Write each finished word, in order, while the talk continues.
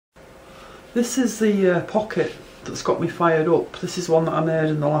This is the pocket that's got me fired up. This is one that I made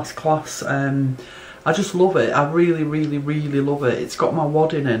in the last class. I just love it. I really love it. It's got my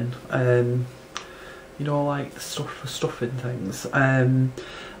wadding in, you know, like the stuff for stuffing things. And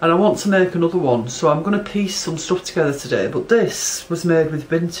I want to make another one, so I'm going to piece some stuff together today. But this was made with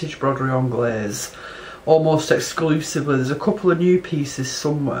vintage Broderie Anglaise, almost exclusively. There's a couple of new pieces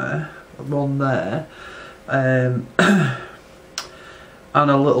somewhere, one there, and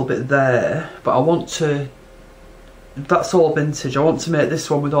a little bit there. But I want to, that's all vintage. I want to make this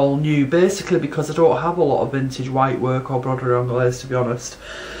one with all new, basically because I don't have a lot of vintage white work or Broderie Anglaise, to be honest.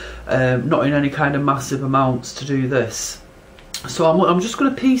 Not in any kind of massive amounts to do this. So I'm just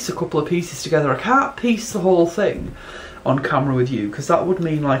going to piece a couple of pieces together. I can't piece the whole thing on camera with you because that would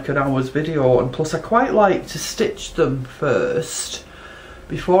mean like an hour's video, and plus I quite like to stitch them first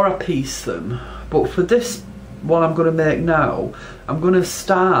before I piece them. But for this one I'm going to make now, I'm going to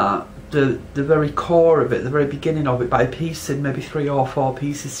start the very core of it, the very beginning of it, by piecing maybe 3 or 4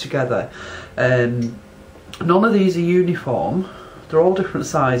 pieces together. None of these are uniform. They're all different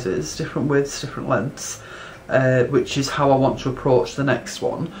sizes, different widths, different lengths, which is how I want to approach the next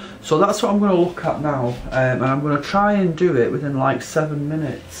one. So that's what I'm going to look at now, and I'm going to try and do it within like 7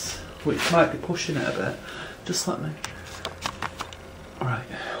 minutes, which might be pushing it a bit. Just let me... Alright,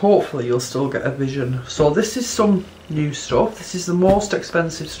 hopefully you'll still get a vision. So this is some new stuff. This is the most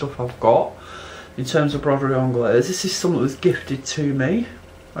expensive stuff I've got in terms of Broderie Anglaise. This is something that was gifted to me.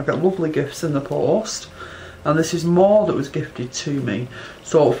 I got lovely gifts in the post. And this is more that was gifted to me.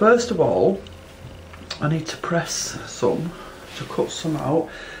 So first of all, I need to press some to cut some out.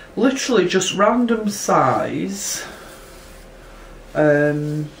 Literally just random size,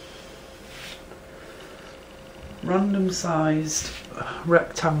 random sized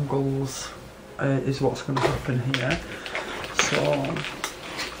rectangles is what's going to happen here. So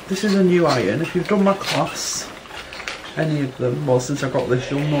this is a new iron. If you've done my class, any of them, well, since I got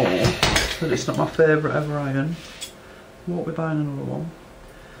this, you'll know that it's not my favourite ever iron. Won't be buying another one.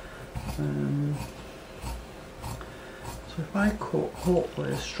 So if I cut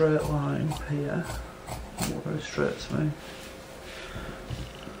hopefully a straight line here, it won't go straight to me.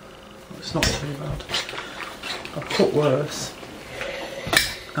 It's not too bad. I've cut worse.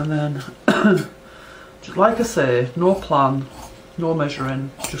 And then, just like I say, no plan, no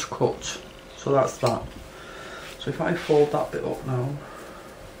measuring, just cut. So that's that. So if I fold that bit up now,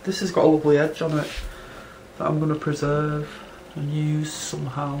 this has got a lovely edge on it that I'm going to preserve and use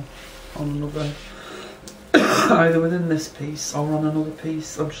somehow on another, either within this piece or on another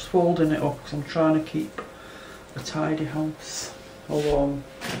piece. I'm just folding it up because I'm trying to keep a tidy house, although I'm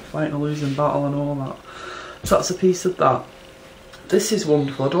fighting a losing battle and all that. So that's a piece of that. This is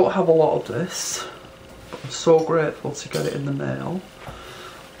wonderful. I don't have a lot of this, but I'm so grateful to get it in the mail.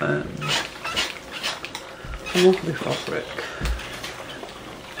 Lovely fabric.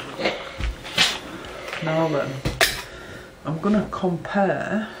 Now then, I'm going to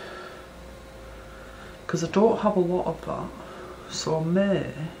compare, because I don't have a lot of that, so I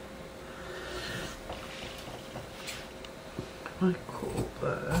may, if I cut up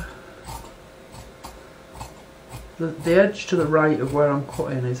there, the edge to the right of where I'm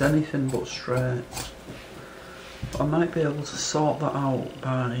cutting is anything but straight. But I might be able to sort that out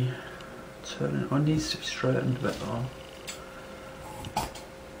by turning it. It needs to be straightened a bit though.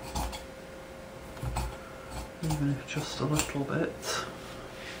 Even if just a little bit.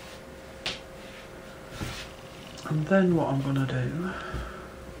 And then what I'm going to do,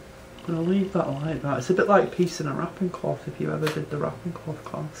 I'm going to leave that like that. It's a bit like piecing a wrapping cloth if you ever did the wrapping cloth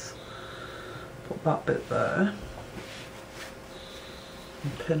class. Put that bit there.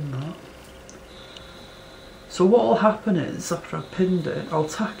 And pin that. So what will happen is, after I've pinned it, I'll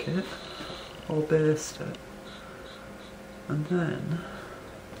tack it, or baste it. And then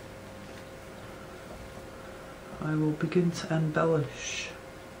I will begin to embellish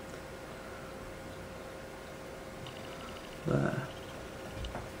there.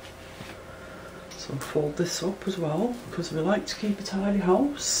 So I'll fold this up as well, because we like to keep a tidy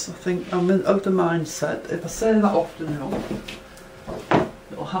house. I think I'm of the mindset, if I say that often enough,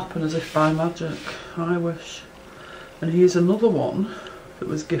 it'll happen as if by magic. I wish. And here's another one that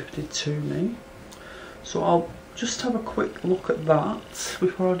was gifted to me. So I'll just have a quick look at that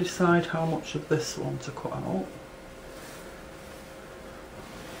before I decide how much of this one to cut out.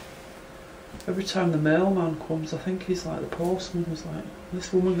 Every time the mailman comes, I think he's like the postman who's like,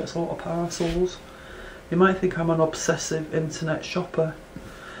 this woman gets a lot of parcels. You might think I'm an obsessive internet shopper.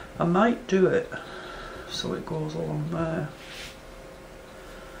 I might do it so it goes along there.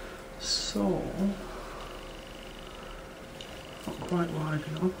 So, not quite wide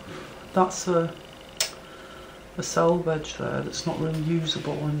enough. that's a selvage there that's not really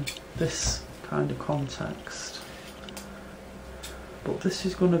usable in this kind of context. But this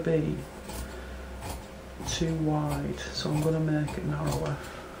is going to be too wide, so I'm going to make it narrower.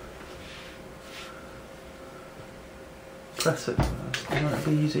 Press it first, and then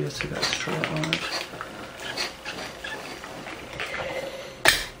it'll be easier to get a straight line.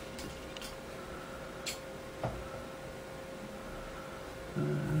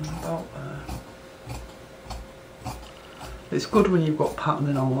 About there. It's good when you've got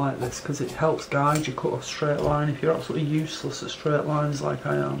patterning on like this because it helps guide you cut a straight line. If you're absolutely useless at straight lines like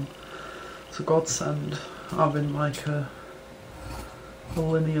I am, it's a godsend having like a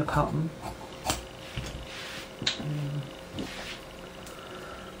linear pattern.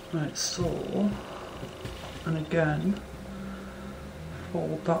 Right, so, and again,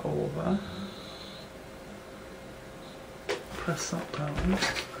 fold that over, press that down.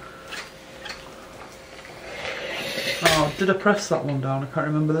 Oh, did I press that one down? I can't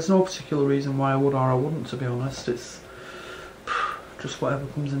remember. There's no particular reason why I would or I wouldn't, to be honest. It's just whatever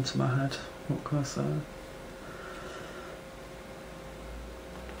comes into my head. What can I say?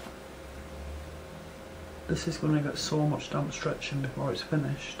 This is going to get so much damp stretching before it's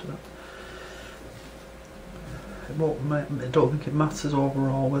finished that it won't make, I don't think it matters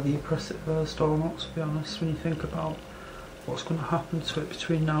overall whether you press it first or not, to be honest, when you think about what's going to happen to it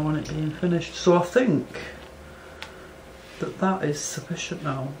between now and it being finished. So I think that is sufficient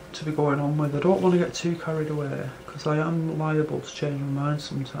now to be going on with. I don't want to get too carried away because I am liable to change my mind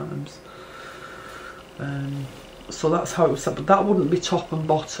sometimes. So that's how it was set, but that wouldn't be top and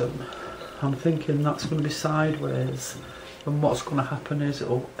bottom. I'm thinking that's going to be sideways, and what's going to happen is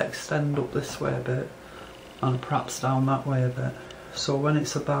it'll extend up this way a bit and perhaps down that way a bit. So when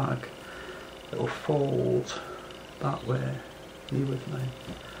it's a bag, it'll fold that way. Are you with me?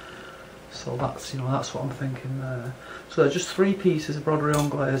 So that's, you know, that's what I'm thinking there. So they're just 3 pieces of broderie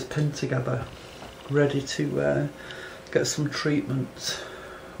anglaise pinned together, ready to get some treatment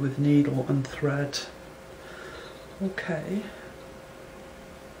with needle and thread. Okay.